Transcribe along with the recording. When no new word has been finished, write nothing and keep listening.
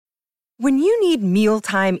When you need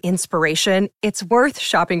mealtime inspiration, it's worth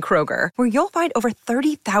shopping Kroger, where you'll find over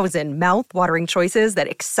 30,000 mouth-watering choices that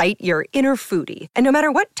excite your inner foodie. And no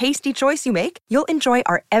matter what tasty choice you make, you'll enjoy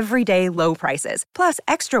our everyday low prices, plus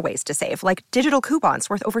extra ways to save, like digital coupons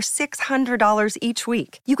worth over $600 each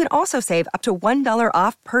week. You can also save up to $1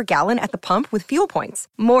 off per gallon at the pump with fuel points.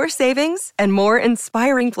 More savings and more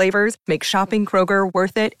inspiring flavors make shopping Kroger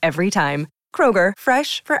worth it every time. Kroger,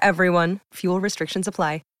 fresh for everyone. Fuel restrictions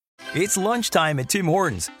apply. It's lunchtime at Tim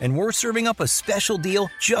Hortons, and we're serving up a special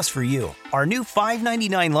deal just for you. Our new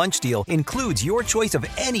 $5.99 lunch deal includes your choice of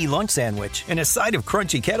any lunch sandwich and a side of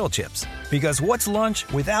crunchy kettle chips. Because what's lunch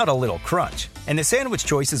without a little crunch? And the sandwich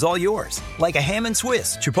choice is all yours, like a ham and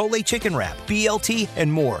Swiss, Chipotle chicken wrap, BLT,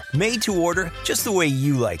 and more, made to order just the way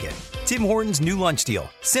you like it. Tim Hortons' new lunch deal.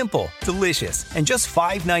 Simple, delicious, and just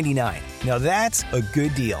 $5.99. Now that's a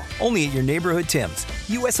good deal. Only at your neighborhood Tim's.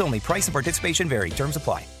 U.S. only. Price and participation vary. Terms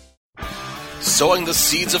apply. Sowing the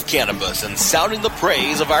seeds of cannabis and sounding the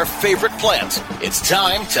praise of our favorite plant. It's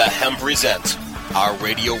time to Hemp Present. Our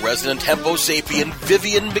radio resident hempo sapien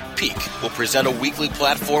Vivian McPeak will present a weekly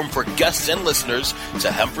platform for guests and listeners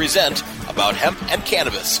to Hemp Present about hemp and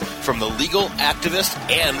cannabis from the legal, activist,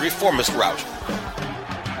 and reformist route.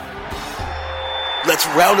 Let's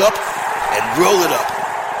round up and roll it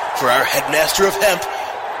up for our headmaster of hemp,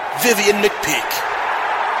 Vivian McPeak.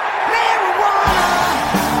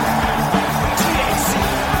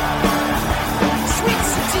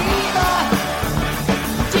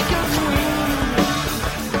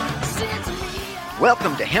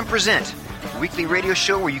 Welcome to Hemp Present, a weekly radio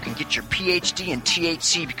show where you can get your PhD in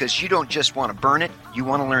THC because you don't just want to burn it, you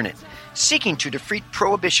want to learn it. Seeking to defeat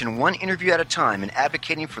prohibition one interview at a time and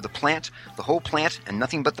advocating for the plant, the whole plant, and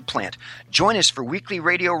nothing but the plant. Join us for weekly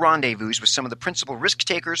radio rendezvous with some of the principal risk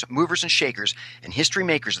takers, movers and shakers, and history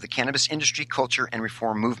makers of the cannabis industry, culture, and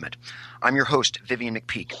reform movement. I'm your host, Vivian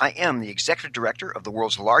McPeak. I am the executive director of the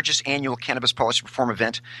world's largest annual cannabis policy reform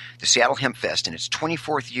event, the Seattle Hemp Fest, in its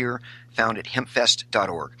 24th year, found at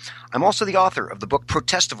hempfest.org. I'm also the author of the book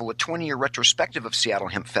Protestival, a 20-year retrospective of Seattle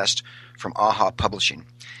Hemp Fest from AHA Publishing.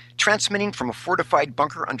 Transmitting from a fortified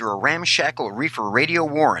bunker under a ramshackle reefer Radio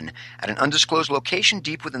Warren at an undisclosed location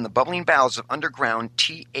deep within the bubbling bowels of underground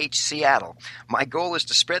TH Seattle, my goal is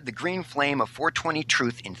to spread the green flame of 420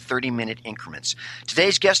 truth in 30-minute increments.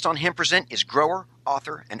 Today's guest on Hemp Present is grower,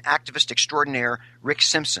 author, and activist extraordinaire Rick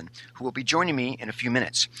Simpson, who will be joining me in a few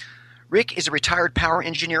minutes. Rick is a retired power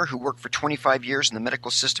engineer who worked for 25 years in the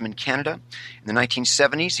medical system in Canada. In the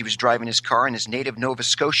 1970s, he was driving his car in his native Nova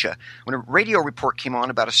Scotia when a radio report came on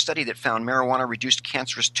about a study that found marijuana reduced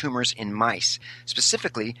cancerous tumors in mice.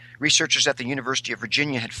 Specifically, researchers at the University of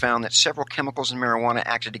Virginia had found that several chemicals in marijuana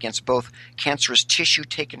acted against both cancerous tissue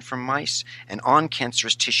taken from mice and on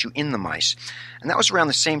cancerous tissue in the mice. And that was around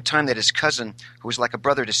the same time that his cousin, who was like a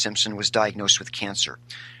brother to Simpson, was diagnosed with cancer.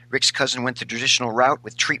 Rick's cousin went the traditional route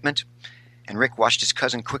with treatment, and Rick watched his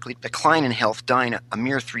cousin quickly decline in health, dying a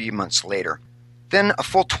mere 3 months later. Then, a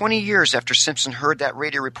full 20 years after Simpson heard that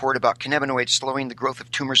radio report about cannabinoids slowing the growth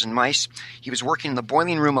of tumors in mice, he was working in the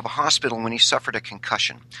boiling room of a hospital when he suffered a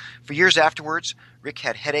concussion. For years afterwards, Rick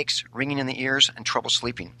had headaches, ringing in the ears, and trouble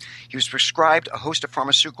sleeping. He was prescribed a host of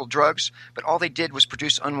pharmaceutical drugs, but all they did was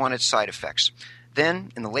produce unwanted side effects.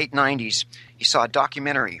 Then, in the late 90s, he saw a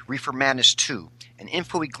documentary, Reefer Madness 2, and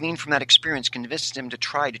info he gleaned from that experience convinced him to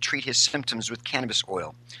try to treat his symptoms with cannabis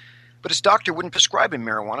oil. But his doctor wouldn't prescribe him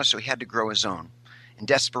marijuana, so he had to grow his own. In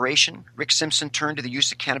desperation, Rick Simpson turned to the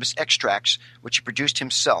use of cannabis extracts, which he produced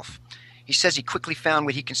himself. He says he quickly found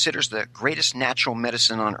what he considers the greatest natural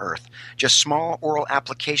medicine on earth. Just small oral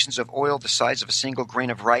applications of oil the size of a single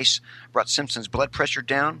grain of rice brought Simpson's blood pressure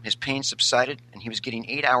down, his pain subsided, and he was getting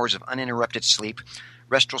 8 hours of uninterrupted sleep,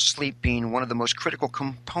 restful sleep being one of the most critical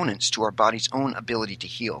components to our body's own ability to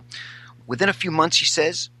heal. Within a few months, he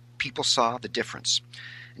says, people saw the difference.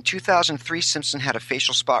 In 2003, Simpson had a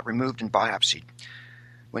facial spot removed and biopsied.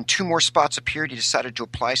 When 2 more spots appeared, he decided to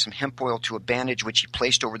apply some hemp oil to a bandage which he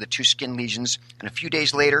placed over the 2 skin lesions, and a few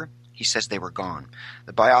days later, he says they were gone.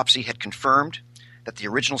 The biopsy had confirmed that the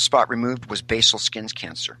original spot removed was basal skin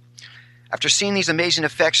cancer. After seeing these amazing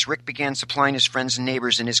effects, Rick began supplying his friends and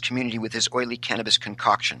neighbors in his community with his oily cannabis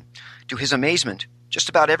concoction. To his amazement, just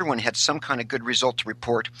about everyone had some kind of good result to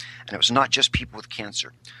report, and it was not just people with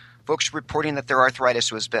cancer. Folks were reporting that their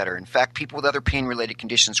arthritis was better. In fact, people with other pain-related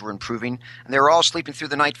conditions were improving, and they were all sleeping through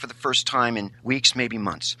the night for the first time in weeks, maybe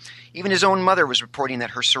months. Even his own mother was reporting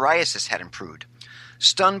that her psoriasis had improved.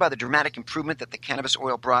 Stunned by the dramatic improvement that the cannabis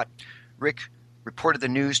oil brought, Rick reported the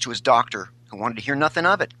news to his doctor, who wanted to hear nothing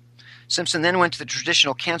of it. Simpson then went to the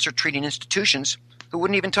traditional cancer-treating institutions, who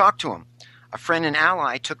wouldn't even talk to him. A friend and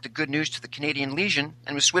ally took the good news to the Canadian Legion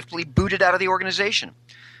and was swiftly booted out of the organization.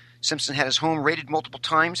 Simpson had his home raided multiple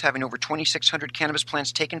times, having over 2,600 cannabis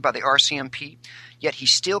plants taken by the RCMP, yet he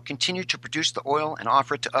still continued to produce the oil and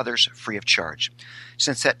offer it to others free of charge.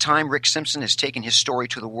 Since that time, Rick Simpson has taken his story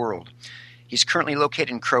to the world. He's currently located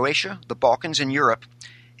in Croatia, the Balkans, and Europe,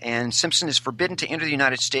 and Simpson is forbidden to enter the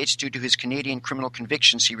United States due to his Canadian criminal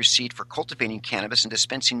convictions he received for cultivating cannabis and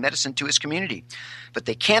dispensing medicine to his community. But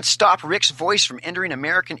they can't stop Rick's voice from entering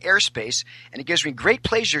American airspace, and it gives me great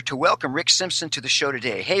pleasure to welcome Rick Simpson to the show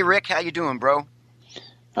today. Hey, Rick, how you doing, bro?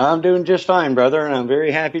 I'm doing just fine, brother, and I'm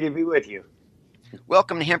very happy to be with you.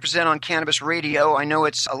 Welcome to Hemp Present on Cannabis Radio. I know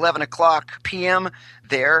it's 11 o'clock p.m.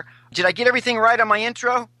 there. Did I get everything right on my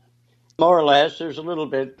intro? More or less. There's a little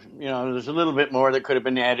bit more that could have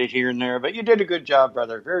been added here and there, but you did a good job,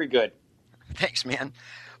 brother. Very good. Thanks, man.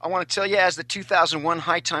 I want to tell you, as the 2001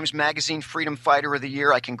 High Times Magazine Freedom Fighter of the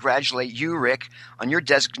Year, I congratulate you, Rick, on your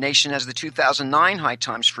designation as the 2009 High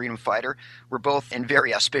Times Freedom Fighter. We're both in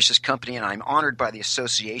very auspicious company, and I'm honored by the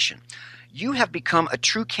association. You have become a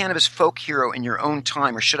true cannabis folk hero in your own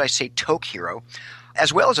time, or should I say toke hero,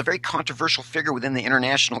 as well as a very controversial figure within the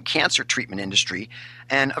international cancer treatment industry,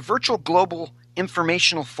 and a virtual global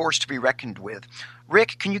informational force to be reckoned with.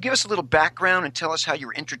 Rick, can you give us a little background and tell us how you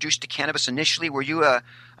were introduced to cannabis initially? Were you a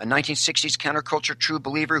 1960s counterculture true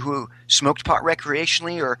believer who smoked pot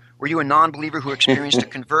recreationally, or were you a non-believer who experienced a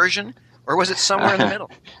conversion, or was it somewhere in the middle?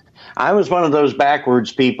 I was one of those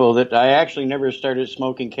backwards people that I actually never started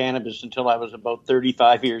smoking cannabis until I was about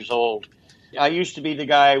 35 years old. I used to be the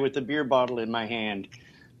guy with the beer bottle in my hand,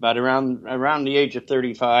 but around the age of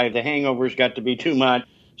 35, the hangovers got to be too much,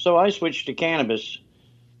 so I switched to cannabis.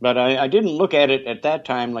 But I didn't look at it at that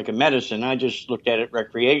time like a medicine. I just looked at it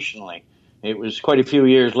recreationally. It was quite a few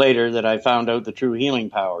years later that I found out the true healing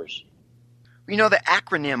powers. You know, the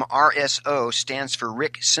acronym RSO stands for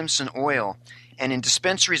Rick Simpson Oil. And in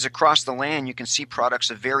dispensaries across the land, you can see products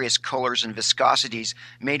of various colors and viscosities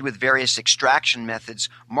made with various extraction methods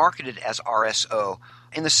marketed as RSO.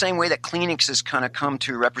 In the same way that Kleenex has kind of come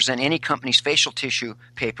to represent any company's facial tissue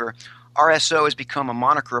paper, RSO has become a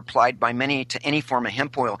moniker applied by many to any form of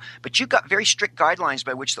hemp oil. But you've got very strict guidelines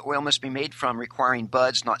by which the oil must be made from, requiring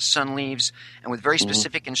buds, not sun leaves, and with very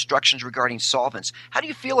specific instructions regarding solvents. How do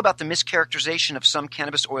you feel about the mischaracterization of some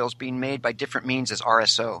cannabis oils being made by different means as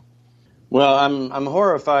RSO? Well, I'm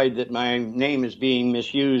horrified that my name is being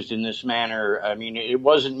misused in this manner. I mean, it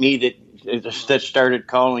wasn't me that started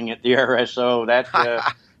calling it the RSO.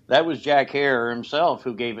 That was Jack Hare himself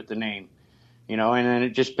who gave it the name, and then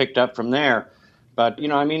it just picked up from there. But,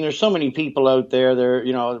 there's so many people out there,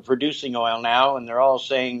 they're producing oil now, and they're all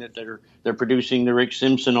saying that they're producing the Rick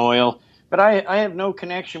Simpson oil. But I have no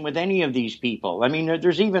connection with any of these people. I mean,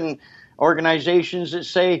 there's even organizations that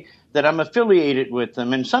say that I'm affiliated with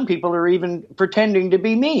them, and some people are even pretending to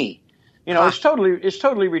be me. It's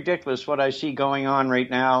totally ridiculous what I see going on right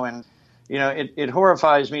now, and it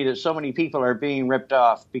horrifies me that so many people are being ripped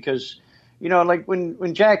off because, like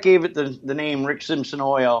when Jack gave it the name Rick Simpson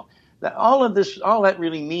Oil, that all that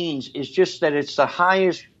really means is just that it's the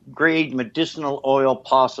highest grade medicinal oil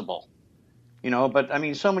possible. But I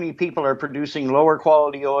mean, so many people are producing lower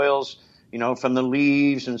quality oils, from the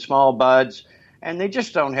leaves and small buds. And they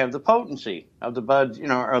just don't have the potency of the buds,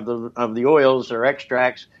 of the oils or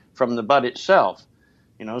extracts from the bud itself.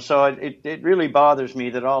 So it really bothers me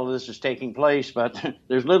that all of this is taking place, but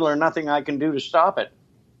there's little or nothing I can do to stop it.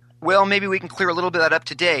 Well, maybe we can clear a little bit of that up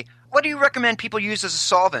today. What do you recommend people use as a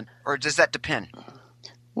solvent, or does that depend?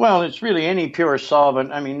 Well, it's really any pure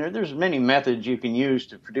solvent. I mean, there's many methods you can use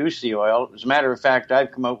to produce the oil. As a matter of fact,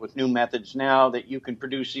 I've come up with new methods now that you can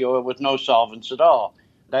produce the oil with no solvents at all.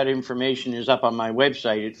 That information is up on my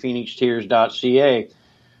website at phoenixtears.ca.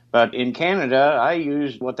 But in Canada, I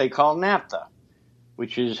use what they call naphtha,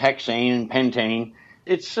 which is hexane and pentane.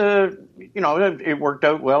 It's, it worked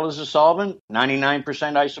out well as a solvent, 99%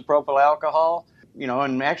 isopropyl alcohol,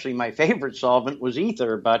 and actually my favorite solvent was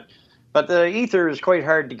ether, but the ether is quite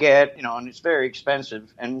hard to get, and it's very expensive,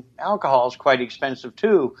 and alcohol is quite expensive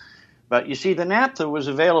too. But you see, the naphtha was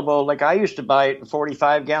available, like I used to buy it in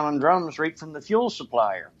 45-gallon drums right from the fuel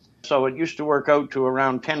supplier. So it used to work out to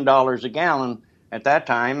around $10 a gallon at that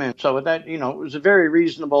time. And so that, it was a very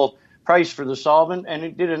reasonable price for the solvent, and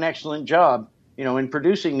it did an excellent job, in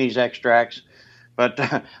producing these extracts. But,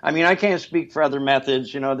 I can't speak for other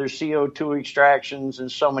methods. There's CO2 extractions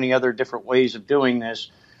and so many other different ways of doing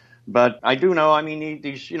this. But I do know,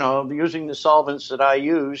 these, using the solvents that I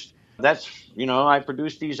used, that's, I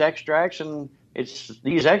produced these extracts, and it's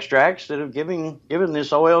these extracts that have given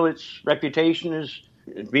this oil its reputation as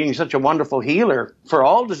being such a wonderful healer for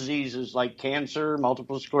all diseases like cancer,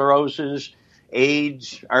 multiple sclerosis,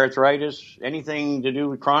 AIDS, arthritis, anything to do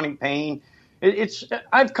with chronic pain.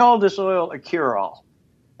 I've called this oil a cure-all,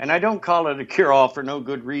 and I don't call it a cure-all for no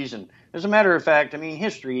good reason. As a matter of fact, I mean,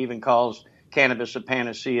 history even calls cannabis a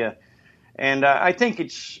panacea, and I think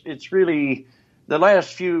it's really the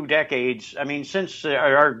last few decades. I mean, since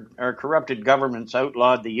our corrupted governments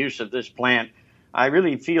outlawed the use of this plant, I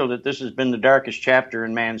really feel that this has been the darkest chapter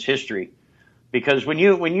in man's history, because when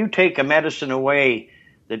you take a medicine away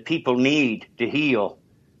that people need to heal,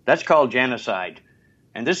 that's called genocide.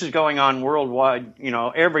 And this is going on worldwide,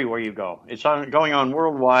 everywhere you go. It's going on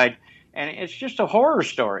worldwide, and it's just a horror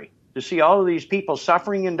story to see all of these people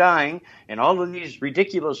suffering and dying and all of these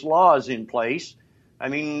ridiculous laws in place. I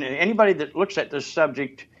mean, anybody that looks at this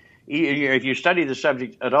subject, if you study the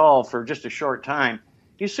subject at all for just a short time,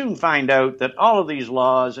 you soon find out that all of these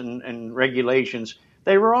laws and regulations,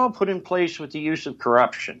 they were all put in place with the use of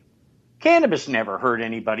corruption. Cannabis never hurt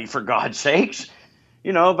anybody, for God's sakes,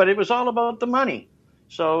 but it was all about the money.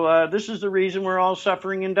 So this is the reason we're all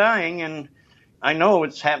suffering and dying, and I know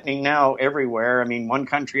it's happening now everywhere. I mean, one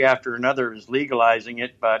country after another is legalizing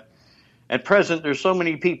it, but at present there's so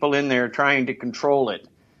many people in there trying to control it.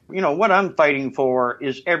 What I'm fighting for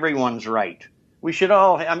is everyone's right. We should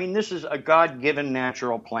all, this is a God-given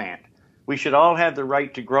natural plant. We should all have the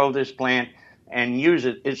right to grow this plant and use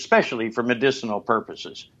it, especially for medicinal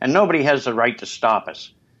purposes. And nobody has the right to stop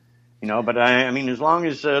us. But as long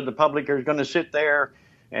as the public are going to sit there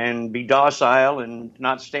and be docile and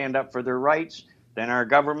not stand up for their rights, then our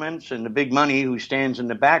governments and the big money who stands in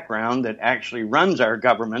the background that actually runs our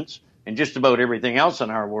governments and just about everything else in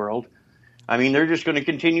our world, they're just going to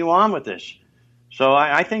continue on with this. So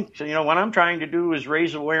I think, what I'm trying to do is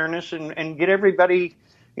raise awareness and get everybody,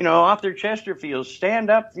 off their Chesterfields. Stand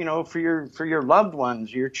up, for your loved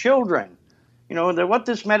ones, your children. That what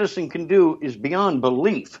this medicine can do is beyond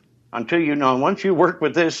belief until once you work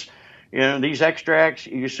with this, these extracts,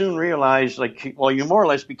 you soon realize, you more or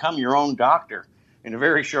less become your own doctor in a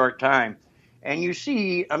very short time. And you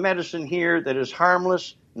see a medicine here that is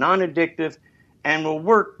harmless, non-addictive, and will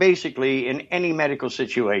work basically in any medical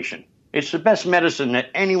situation. It's the best medicine that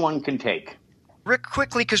anyone can take. Rick,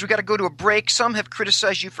 quickly, because we got to go to a break, some have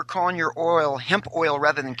criticized you for calling your oil hemp oil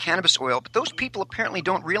rather than cannabis oil, but those people apparently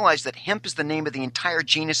don't realize that hemp is the name of the entire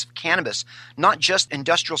genus of cannabis, not just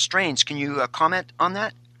industrial strains. Can you comment on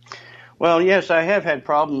that? Well, yes, I have had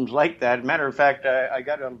problems like that. Matter of fact, I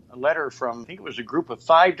got a letter from, I think it was a group of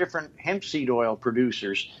 5 different hemp seed oil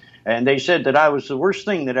producers, and they said that I was the worst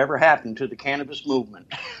thing that ever happened to the cannabis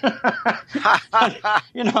movement.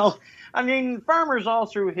 Farmers all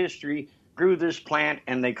through history grew this plant,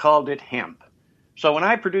 and they called it hemp. So when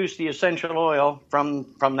I produced the essential oil from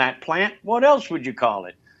that plant, what else would you call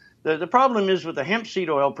it? The problem is with the hemp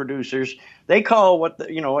seed oil producers, they call what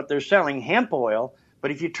they're selling hemp oil, but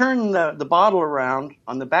if you turn the bottle around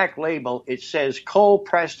on the back label, it says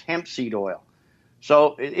cold-pressed hemp seed oil.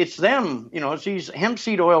 So it's them, it's these hemp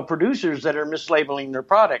seed oil producers that are mislabeling their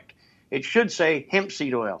product. It should say hemp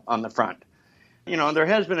seed oil on the front. There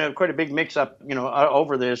has been quite a big mix-up,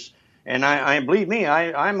 over this. And I believe me,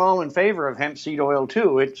 I'm all in favor of hemp seed oil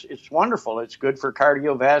too. It's wonderful. It's good for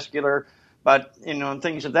cardiovascular, but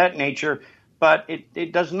things of that nature. But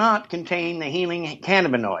it does not contain the healing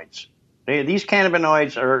cannabinoids. These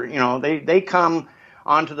cannabinoids are, they come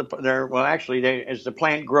onto as the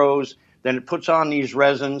plant grows, then it puts on these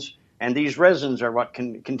resins, and these resins are what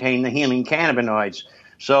can contain the healing cannabinoids.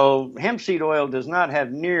 So hemp seed oil does not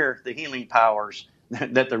have near the healing powers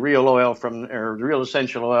that the real real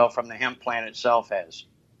essential oil from the hemp plant itself has.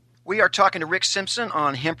 We are talking to Rick Simpson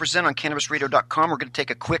on Hemp Present on CannabisRadio.com. We're going to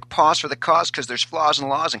take a quick pause for the cause because there's flaws in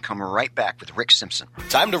laws, and come right back with Rick Simpson.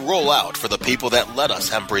 Time to roll out for the people that let us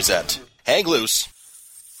Hemp Present. Hang loose.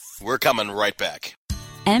 We're coming right back.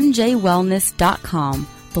 MJWellness.com,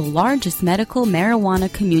 the largest medical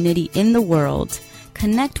marijuana community in the world.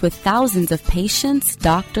 Connect with thousands of patients,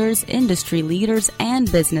 doctors, industry leaders,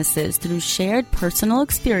 and businesses through shared personal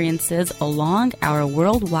experiences along our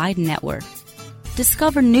worldwide network.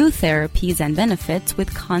 Discover new therapies and benefits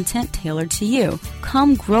with content tailored to you.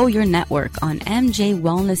 Come grow your network on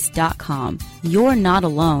MJWellness.com. You're not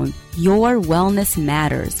alone. Your wellness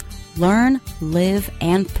matters. Learn, live,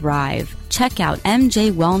 and thrive. Check out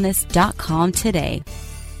MJWellness.com today.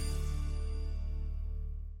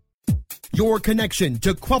 Your connection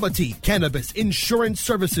to quality cannabis insurance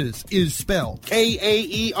services is spelled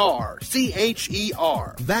K-A-E-R-C-H-E-R.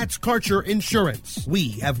 That's Karcher Insurance.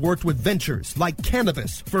 We have worked with ventures like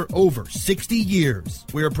cannabis for over 60 years.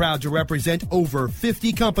 We're proud to represent over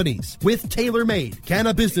 50 companies with tailor-made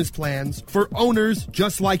cannabis plans for owners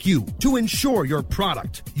just like you to insure your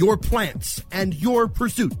product, your plants, and your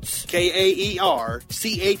pursuits. K-A-E-R-C-H-E-R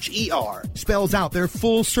spells out their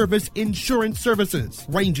full-service insurance services,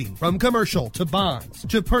 ranging from commercial to bonds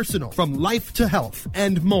to personal, from life to health,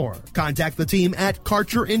 and more. Contact the team at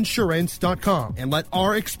KarcherInsurance.com and let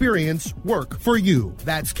our experience work for you.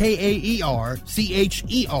 That's K-A-E-R-C-H-E-R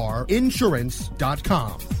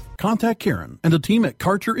Insurance.com. Contact Karen and the team at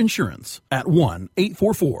Karcher Insurance at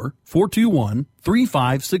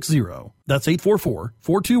 1-844-421-3560. That's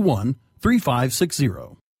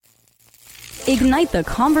 844-421-3560. Ignite the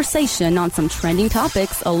conversation on some trending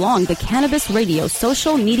topics along the Cannabis Radio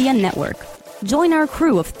social media network. Join our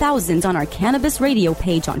crew of thousands on our Cannabis Radio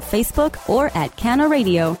page on Facebook or at Canna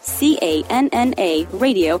Radio, C-A-N-N-A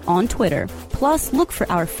Radio on Twitter. Plus, look for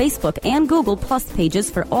our Facebook and Google Plus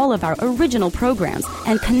pages for all of our original programs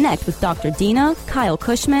and connect with Dr. Dina, Kyle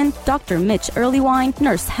Cushman, Dr. Mitch Earlywine,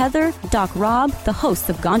 Nurse Heather, Doc Rob, the hosts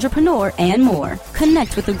of Ganjapreneur, and more.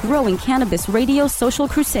 Connect with the growing Cannabis Radio social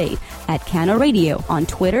crusade at Canna Radio on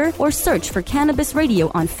Twitter or search for Cannabis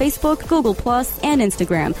Radio on Facebook, Google Plus, and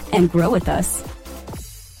Instagram and grow with us.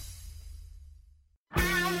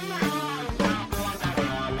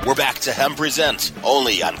 We're back to Hemp Present,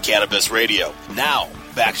 only on Cannabis Radio. Now,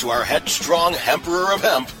 back to our headstrong Emperor of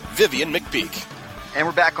Hemp, Vivian McPeak. And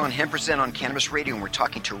we're back on Hemp Present on Cannabis Radio, and we're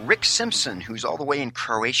talking to Rick Simpson, who's all the way in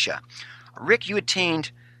Croatia. Rick, you attained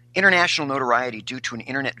international notoriety due to an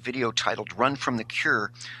internet video titled Run From the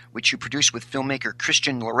Cure, which you produced with filmmaker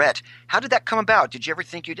Christian Lorette. How did that come about? Did you ever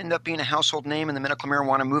think you'd end up being a household name in the medical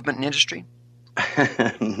marijuana movement and industry?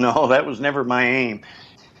 No, that was never my aim.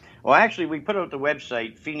 Well, actually, we put out the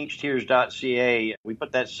website, phoenixtears.ca. We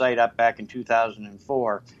put that site up back in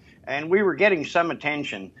 2004, and we were getting some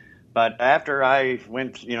attention. But after I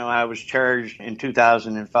went, I was charged in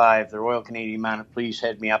 2005. The Royal Canadian Mounted Police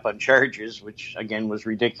had me up on charges, which, again, was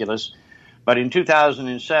ridiculous. But in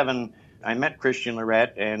 2007, I met Christian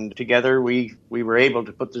Lorette, and together we were able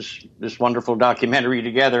to put this wonderful documentary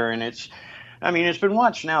together. And it's been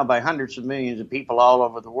watched now by hundreds of millions of people all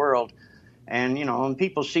over the world. And, and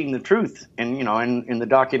people seeing the truth and, in the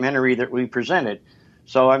documentary that we presented.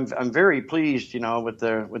 So I'm very pleased, with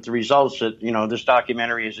the results that, this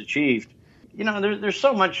documentary has achieved. There's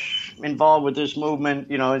so much involved with this movement.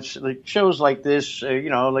 It's like shows like this,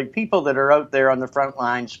 like people that are out there on the front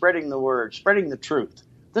line, spreading the word, spreading the truth.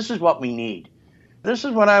 This is what we need. This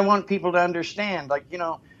is what I want people to understand. Like,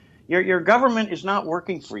 your government is not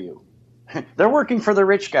working for you. They're working for the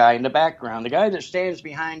rich guy in the background, the guy that stands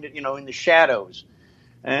behind it, in the shadows.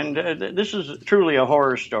 And this is truly a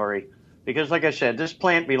horror story because, like I said, this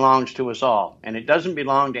plant belongs to us all, and it doesn't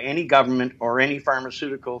belong to any government or any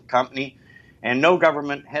pharmaceutical company, and no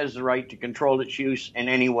government has the right to control its use in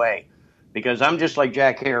any way. Because I'm just like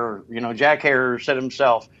Jack Herer. Jack Herer said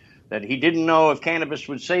himself that he didn't know if cannabis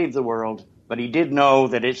would save the world, but he did know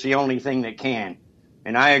that it's the only thing that can.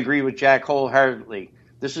 And I agree with Jack wholeheartedly.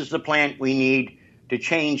 This is the plant we need to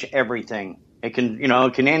change everything. It can,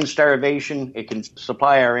 it can end starvation. It can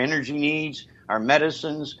supply our energy needs, our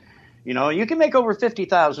medicines. You can make over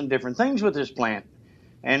 50,000 different things with this plant.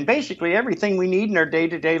 And basically everything we need in our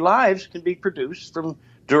day-to-day lives can be produced from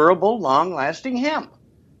durable, long-lasting hemp.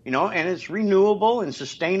 And it's renewable and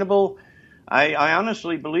sustainable. I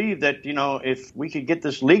honestly believe that, if we could get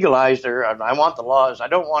this legalized, or I want the laws, I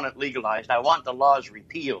don't want it legalized. I want the laws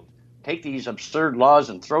repealed. Take these absurd laws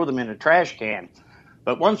and throw them in a trash can.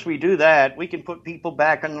 But once we do that, we can put people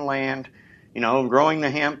back on the land, growing the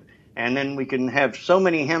hemp, and then we can have so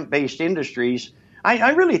many hemp-based industries.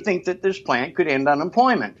 I really think that this plant could end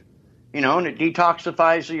unemployment, and it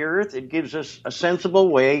detoxifies the earth. It gives us a sensible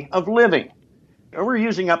way of living. We're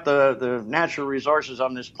using up the natural resources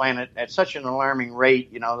on this planet at such an alarming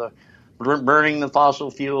rate, burning the fossil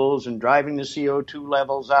fuels and driving the CO2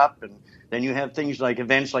 levels up, and then you have things like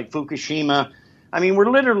events like Fukushima. We're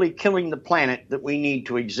literally killing the planet that we need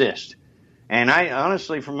to exist. And I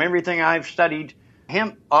honestly, from everything I've studied,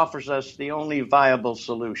 hemp offers us the only viable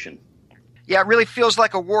solution. Yeah, it really feels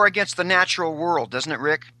like a war against the natural world, doesn't it,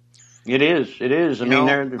 Rick? It is.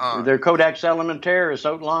 They're Codex Alimentarius,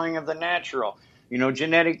 outlawing of the natural,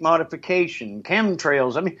 genetic modification,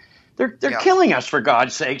 chemtrails. They're killing us, for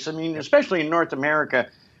God's sakes. Especially in North America.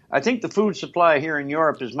 I think the food supply here in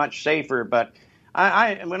Europe is much safer, but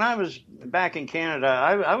When I was back in Canada,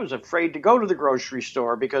 I was afraid to go to the grocery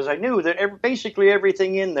store because I knew that basically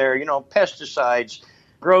everything in there, pesticides,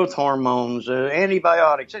 growth hormones,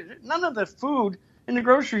 antibiotics, none of the food in the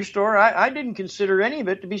grocery store, I didn't consider any of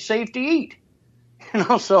it to be safe to eat.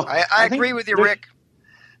 So I agree with you, Rick.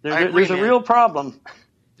 There's a real problem.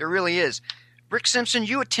 There really is. Rick Simpson,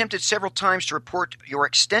 you attempted several times to report your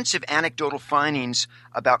extensive anecdotal findings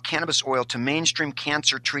about cannabis oil to mainstream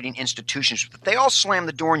cancer-treating institutions, but they all slammed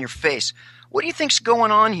the door in your face. What do you think's going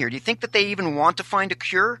on here? Do you think that they even want to find a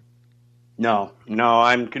cure? No,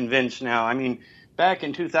 I'm convinced now. I mean, back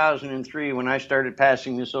in 2003, when I started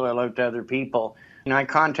passing this oil out to other people, I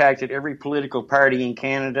contacted every political party in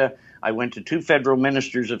Canada. I went to 2 federal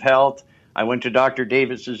ministers of health. I went to Dr.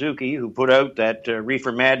 David Suzuki, who put out that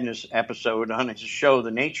Reefer Madness episode on his show, The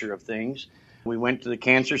Nature of Things. We went to the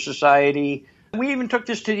Cancer Society. We even took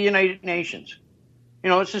this to the United Nations.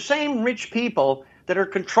 It's the same rich people that are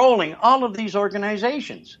controlling all of these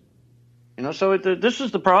organizations. So this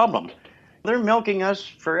is the problem. They're milking us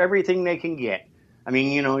for everything they can get. I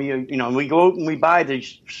mean, we go out and we buy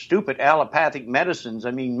these stupid allopathic medicines.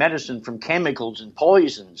 I mean, medicine from chemicals and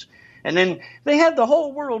poisons. And then they have the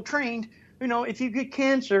whole world trained. If you get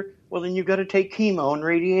cancer, well, then you've got to take chemo and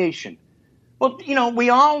radiation. Well, we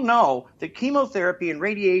all know that chemotherapy and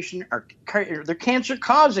radiation they're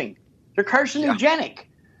cancer-causing. They're carcinogenic.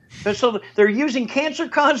 Yeah. So they're using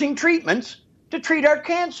cancer-causing treatments to treat our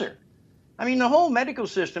cancer. I mean, the whole medical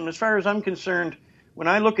system, as far as I'm concerned, when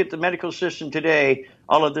I look at the medical system today,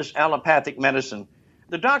 all of this allopathic medicine,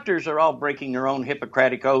 the doctors are all breaking their own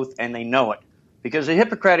Hippocratic Oath, and they know it. Because the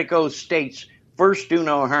Hippocratic Oath states, first do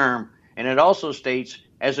no harm, and it also states,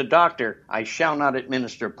 as a doctor, I shall not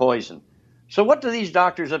administer poison. So what do these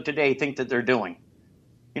doctors of today think that they're doing?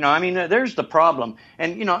 There's the problem.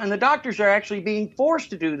 And, and the doctors are actually being forced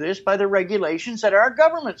to do this by the regulations that our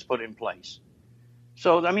government's put in place.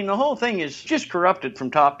 So, the whole thing is just corrupted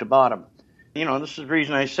from top to bottom. This is the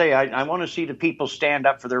reason I say I want to see the people stand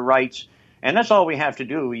up for their rights. And that's all we have to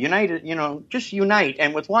do. Unite, just unite.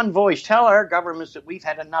 And with one voice, tell our governments that we've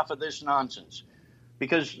had enough of this nonsense.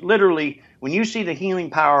 Because literally, when you see the healing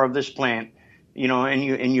power of this plant,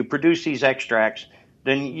 and you produce these extracts,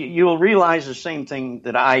 then you'll realize the same thing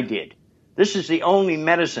that I did. This is the only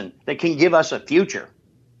medicine that can give us a future.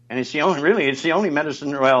 And it's the only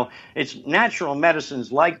medicine, it's natural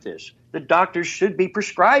medicines like this that doctors should be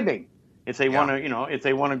prescribing if they want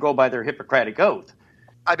to go by their Hippocratic Oath.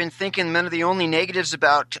 I've been thinking one of the only negatives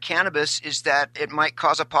about cannabis is that it might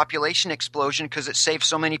cause a population explosion because it saves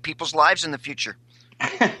so many people's lives in the future.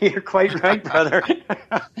 You're quite right, brother.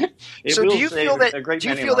 So do you feel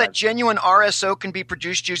that genuine RSO can be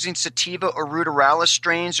produced using sativa or ruderalis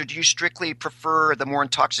strains, or do you strictly prefer the more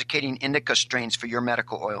intoxicating indica strains for your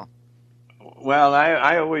medical oil? Well,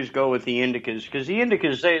 I always go with the indicas because the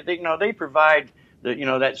indicas they provide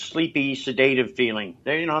that sleepy, sedative feeling.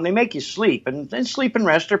 They make you sleep, and sleep and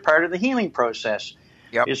rest are part of the healing process.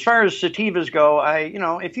 Yep. As far as sativas go,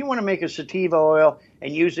 if you want to make a sativa oil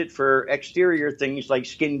and use it for exterior things like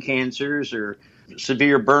skin cancers or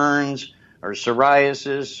severe burns or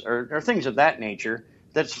psoriasis or things of that nature,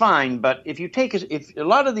 that's fine. But if a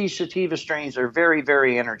lot of these sativa strains are very,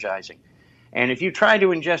 very energizing, and if you try to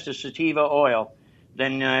ingest a sativa oil,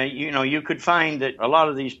 then you could find that a lot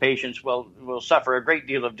of these patients will suffer a great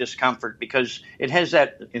deal of discomfort because it has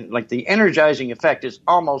the energizing effect is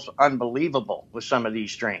almost unbelievable with some of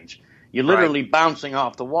these strains. You're literally bouncing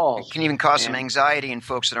off the walls. It can even cause some anxiety in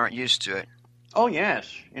folks that aren't used to it. Oh, yes.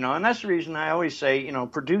 And that's the reason I always say,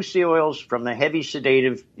 produce the oils from the heavy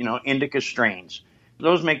sedative, indica strains.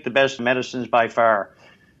 Those make the best medicines by far.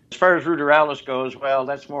 As far as ruderalis goes, well,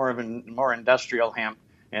 that's more industrial hemp.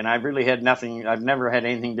 And I've never had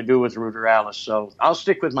anything to do with ruderalis, so I'll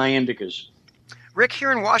stick with my indicas. Rick,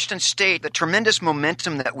 here in Washington State, the tremendous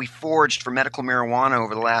momentum that we forged for medical marijuana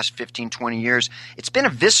over the last 15, 20 years, it's been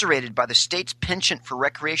eviscerated by the state's penchant for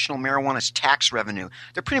recreational marijuana's tax revenue.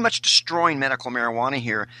 They're pretty much destroying medical marijuana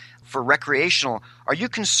here for recreational. Are you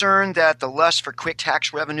concerned that the lust for quick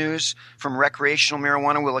tax revenues from recreational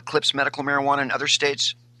marijuana will eclipse medical marijuana in other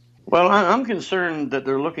states? Well, I'm concerned that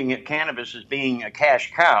they're looking at cannabis as being a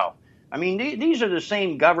cash cow. I mean, these are the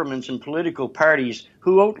same governments and political parties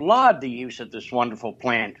who outlawed the use of this wonderful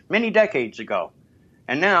plant many decades ago.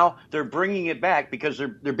 And now they're bringing it back because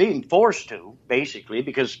they're being forced to, basically,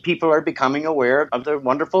 because people are becoming aware of the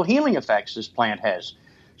wonderful healing effects this plant has.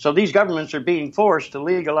 So these governments are being forced to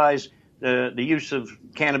legalize the use of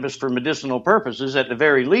cannabis for medicinal purposes at the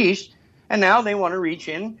very least. And now they want to reach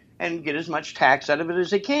in and get as much tax out of it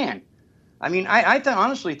as they can. I mean, I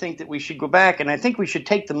honestly think that we should go back, and I think we should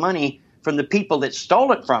take the money from the people that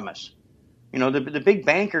stole it from us. You know, the big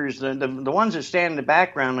bankers, the ones that stand in the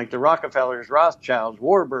background, like the Rockefellers, Rothschilds,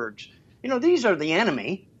 Warburgs. You know, these are the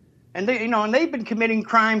enemy, and they've been committing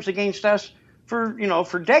crimes against us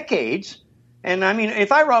for decades. And I mean,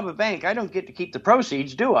 if I rob a bank, I don't get to keep the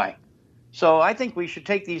proceeds, do I? So I think we should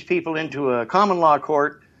take these people into a common law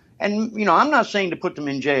court. And, you know, I'm not saying to put them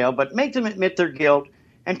in jail, but make them admit their guilt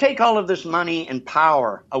and take all of this money and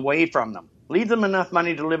power away from them. Leave them enough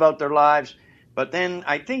money to live out their lives. But then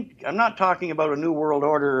I think, I'm not talking about a new world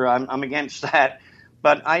order. I'm against that.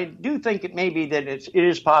 But I do think it may be that it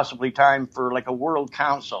is possibly time for like a world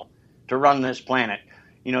council to run this planet.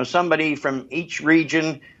 You know, somebody from each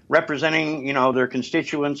region representing, you know, their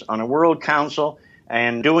constituents on a world council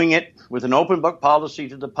and doing it with an open book policy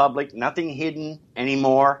to the public, nothing hidden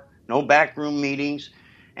anymore, no backroom meetings,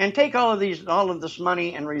 and take all of this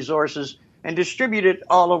money and resources and distribute it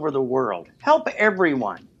all over the world. Help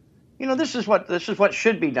everyone. You know, this is what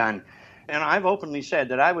should be done. And I've openly said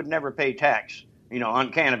that I would never pay tax, you know,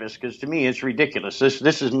 on cannabis, because to me it's ridiculous.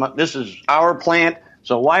 This is our plant,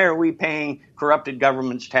 so why are we paying corrupted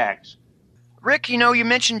government's tax? Rick, you know, you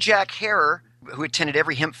mentioned Jack Herer, who attended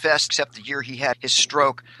every hemp fest except the year he had his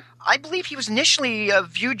stroke. I believe he was initially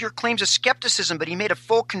viewed your claims as skepticism, but he made a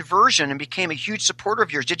full conversion and became a huge supporter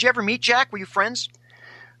of yours. Did you ever meet Jack? Were you friends?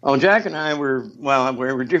 Oh, Jack and I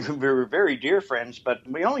were very dear friends, but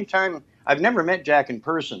the only time I've never met Jack in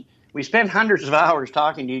person. We spent hundreds of hours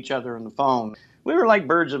talking to each other on the phone. We were like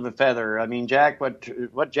birds of a feather. I mean, Jack,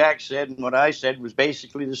 what Jack said and what I said was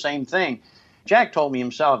basically the same thing. Jack told me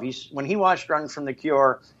himself, when he watched Run from the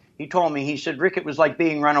Cure, he told me, he said, Rick, it was like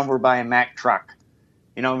being run over by a Mack truck.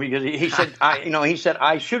 You know, because he said,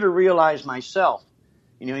 I should have realized myself.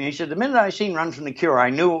 You know, he said, the minute I seen Run from the Cure, I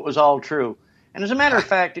knew it was all true. And as a matter of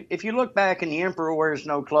fact, if you look back in The Emperor Wears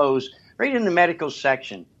No Clothes, right in the medical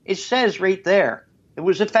section, it says right there, it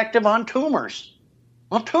was effective on tumors.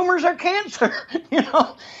 Well, tumors are cancer, you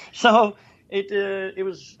know. So it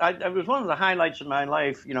was one of the highlights of my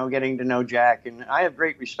life, you know, getting to know Jack, and I have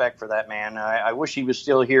great respect for that man. I wish he was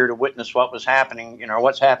still here to witness what was happening, you know,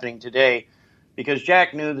 what's happening today, because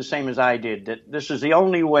Jack knew the same as I did that this is the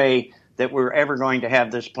only way that we're ever going to have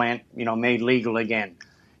this plant, you know, made legal again.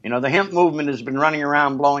 You know, the hemp movement has been running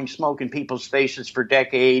around blowing smoke in people's faces for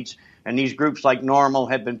decades, and these groups like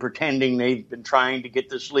NORML have been pretending they've been trying to get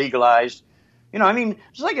this legalized. You know, I mean,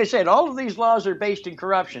 it's like I said, all of these laws are based in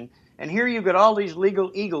corruption. And here you've got all these legal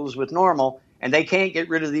eagles with NORML, and they can't get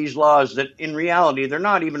rid of these laws that, in reality, they're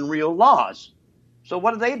not even real laws. So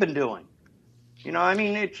what have they been doing? You know, I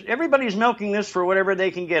mean, everybody's milking this for whatever they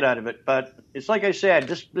can get out of it. But it's like I said,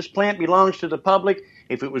 this plant belongs to the public.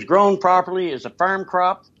 If it was grown properly as a farm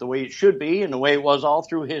crop, the way it should be and the way it was all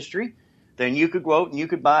through history, then you could go out and you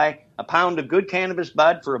could buy a pound of good cannabis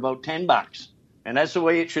bud for about $10. And that's the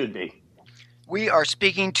way it should be. We are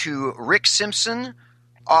speaking to Rick Simpson,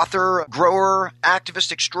 author, grower,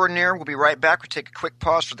 activist extraordinaire. We'll be right back. We'll take a quick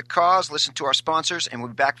pause for the cause, listen to our sponsors, and we'll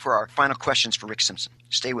be back for our final questions for Rick Simpson.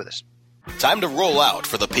 Stay with us. Time to roll out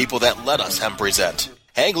for the people that let us hemp present.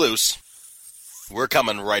 Hang loose. We're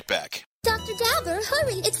coming right back. Dr. Dabber,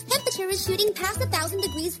 hurry! Its temperature is shooting past 1,000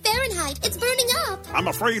 degrees Fahrenheit. It's burning up. I'm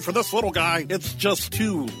afraid for this little guy, it's just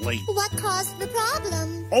too late. What caused the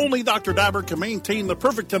problem? Only Dr. Dabber can maintain the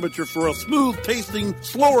perfect temperature for a smooth-tasting,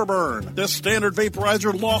 slower burn. This standard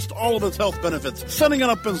vaporizer lost all of its health benefits, sending it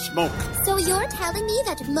up in smoke. So you're telling me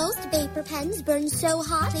that most vapor pens burn so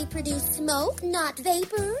hot they produce smoke, not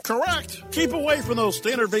vapor? Correct. Keep away from those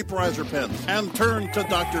standard vaporizer pens and turn to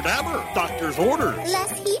Dr. Dabber. Doctor's orders.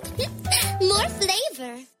 Less heat, more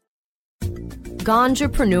flavor.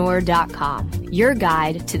 Ganjapreneur.com, your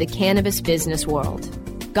guide to the cannabis business world.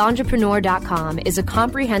 Ganjapreneur.com is a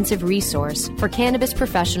comprehensive resource for cannabis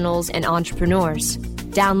professionals and entrepreneurs.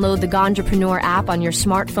 Download the Ganjapreneur app on your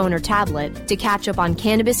smartphone or tablet to catch up on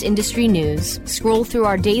cannabis industry news, scroll through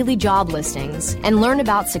our daily job listings, and learn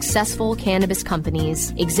about successful cannabis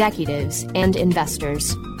companies, executives, and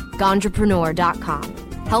investors.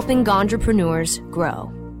 Ganjapreneur.com, helping Ganjapreneurs grow.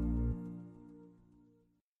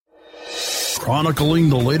 Chronicling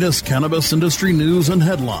the latest cannabis industry news and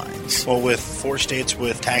headlines. Well, with 4 states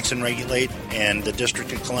with tax and regulate and the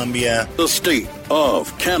District of Columbia. The state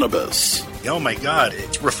of cannabis. Oh my God,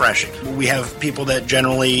 it's refreshing. We have people that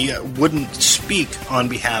generally wouldn't speak on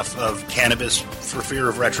behalf of cannabis for fear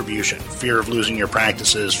of retribution, fear of losing your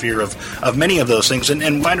practices, fear of many of those things,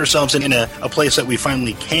 and find ourselves in a place that we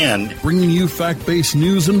finally can. Bringing you fact-based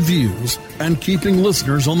news and views and keeping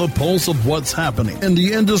listeners on the pulse of what's happening in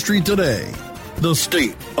the industry today. The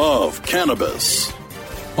state of cannabis.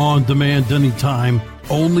 On demand anytime,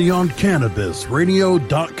 only on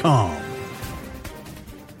CannabisRadio.com.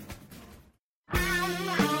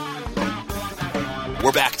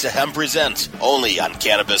 to Hemp Present, only on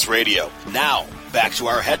Cannabis Radio. Now, back to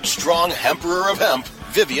our headstrong Emperor of Hemp,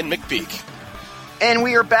 Vivian McPeak. And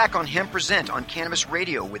we are back on Hemp Present on Cannabis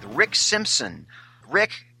Radio with Rick Simpson.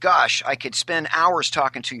 Rick, gosh, I could spend hours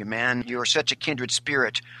talking to you, man. You are such a kindred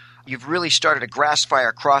spirit. You've really started a grass fire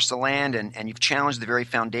across the land, and you've challenged the very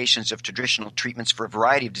foundations of traditional treatments for a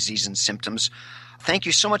variety of diseases and symptoms. Thank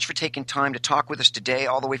you so much for taking time to talk with us today,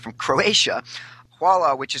 all the way from Croatia.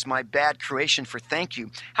 Hvala, which is my bad Croatian for thank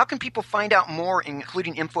you. How can people find out more,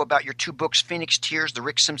 including info about your two books, Phoenix Tears, The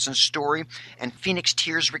Rick Simpson Story, and Phoenix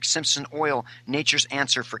Tears, Rick Simpson Oil, Nature's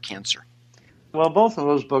Answer for Cancer? Well, both of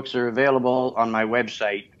those books are available on my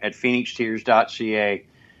website at phoenixtears.ca.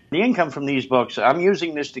 The income from these books, I'm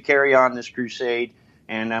using this to carry on this crusade,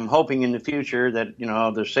 and I'm hoping in the future that,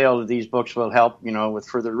 the sale of these books will help, with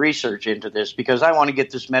further research into this, because I want to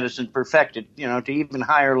get this medicine perfected, to even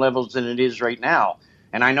higher levels than it is right now.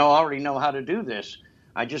 And I already know how to do this.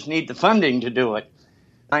 I just need the funding to do it.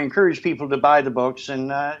 I encourage people to buy the books,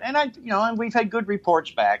 and we've had good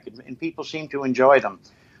reports back, and people seem to enjoy them.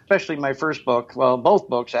 Especially my first book. Well, both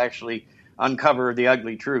books actually uncover the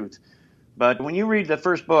ugly truth. But when you read the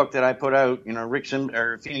first book that I put out,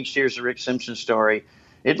 Phoenix Tears, The Rick Simpson Story,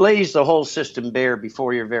 it lays the whole system bare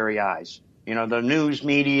before your very eyes. The news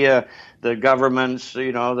media, the governments,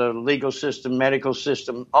 the legal system, medical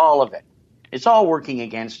system, all of it. It's all working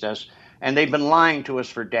against us, and they've been lying to us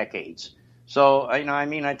for decades. So,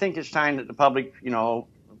 I think it's time that the public,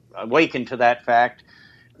 awaken to that fact.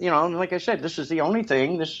 Like I said, this is the only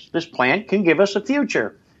thing this plant can give us a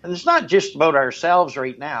future. And it's not just about ourselves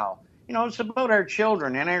right now. It's about our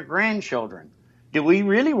children and our grandchildren. Do we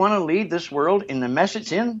really want to leave this world in the mess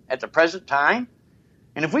it's in at the present time?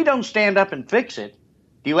 And if we don't stand up and fix it,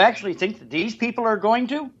 do you actually think that these people are going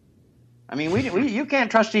to? You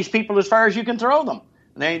can't trust these people as far as you can throw them.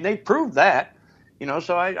 They've proved that.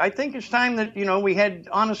 So I think it's time that, we had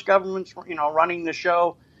honest governments, running the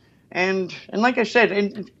show. And like I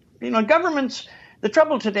said, governments, the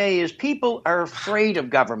trouble today is people are afraid of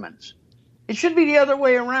governments. It should be the other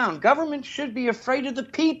way around. Governments should be afraid of the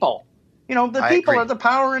people. The people are the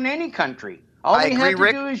power in any country. All they have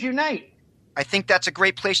to do is unite. I think that's a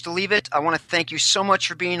great place to leave it. I want to thank you so much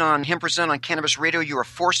for being on Hemp Present on Cannabis Radio. You are a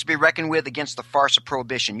force to be reckoned with against the farce of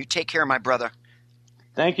prohibition. You take care, my brother.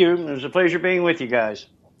 Thank you. It was a pleasure being with you guys.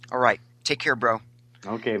 All right. Take care, bro.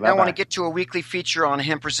 Okay, bye-bye. Now I want to get to a weekly feature on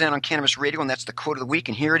Hemp Present on Cannabis Radio, and that's the quote of the week,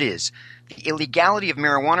 and here it is. The illegality of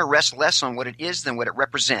marijuana rests less on what it is than what it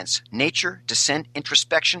represents. Nature, dissent,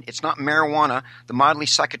 introspection. It's not marijuana, the mildly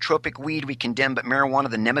psychotropic weed we condemn, but marijuana,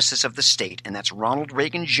 the nemesis of the state, and that's Ronald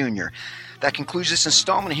Reagan Jr. That concludes this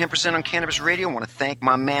installment of Hemp Present on Cannabis Radio. I want to thank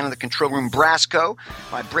my man in the control room, Brasco,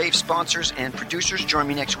 my brave sponsors and producers. Join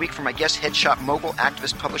me next week for my guest, head shop mogul,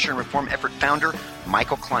 activist, publisher, and reform effort founder,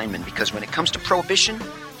 Michael Kleinman, because when it comes to prohibition,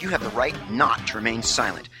 you have the right not to remain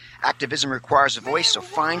silent. Activism requires a voice, so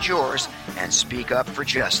find yours and speak up for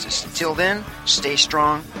justice. Until then, stay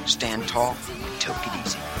strong, stand tall, and take it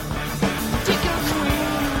easy.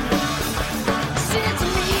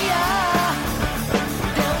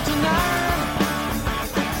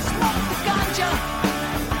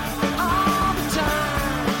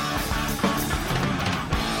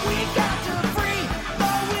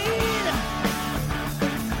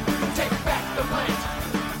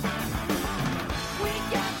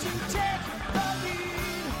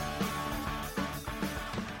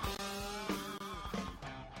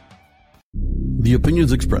 The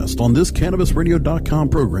opinions expressed on this CannabisRadio.com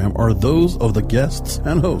program are those of the guests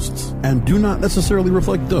and hosts and do not necessarily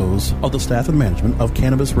reflect those of the staff and management of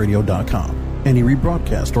CannabisRadio.com. Any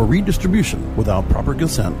rebroadcast or redistribution without proper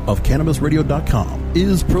consent of CannabisRadio.com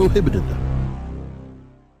is prohibited.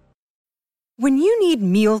 When you need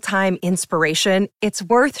mealtime inspiration, it's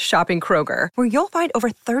worth shopping Kroger, where you'll find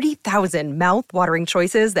over 30,000 mouth-watering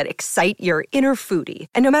choices that excite your inner foodie.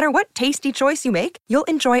 And no matter what tasty choice you make, you'll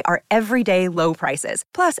enjoy our everyday low prices,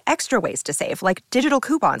 plus extra ways to save, like digital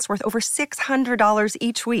coupons worth over $600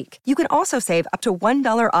 each week. You can also save up to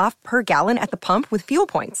 $1 off per gallon at the pump with fuel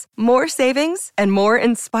points. More savings and more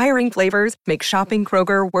inspiring flavors make shopping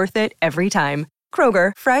Kroger worth it every time.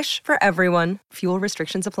 Kroger, fresh for everyone. Fuel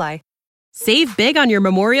restrictions apply. Save big on your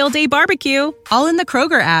Memorial Day barbecue, all in the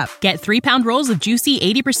Kroger app. Get 3-pound rolls of juicy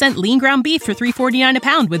 80% lean ground beef for $3.49 a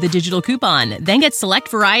pound with a digital coupon. Then get select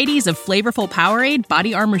varieties of flavorful Powerade,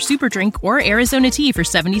 Body Armor Super Drink, or Arizona Tea for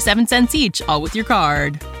 77 cents each, all with your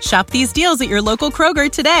card. Shop these deals at your local Kroger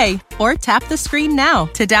today, or tap the screen now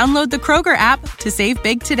to download the Kroger app to save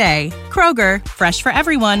big today. Kroger, fresh for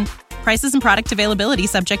everyone. Prices and product availability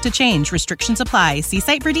subject to change. Restrictions apply. See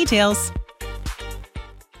site for details.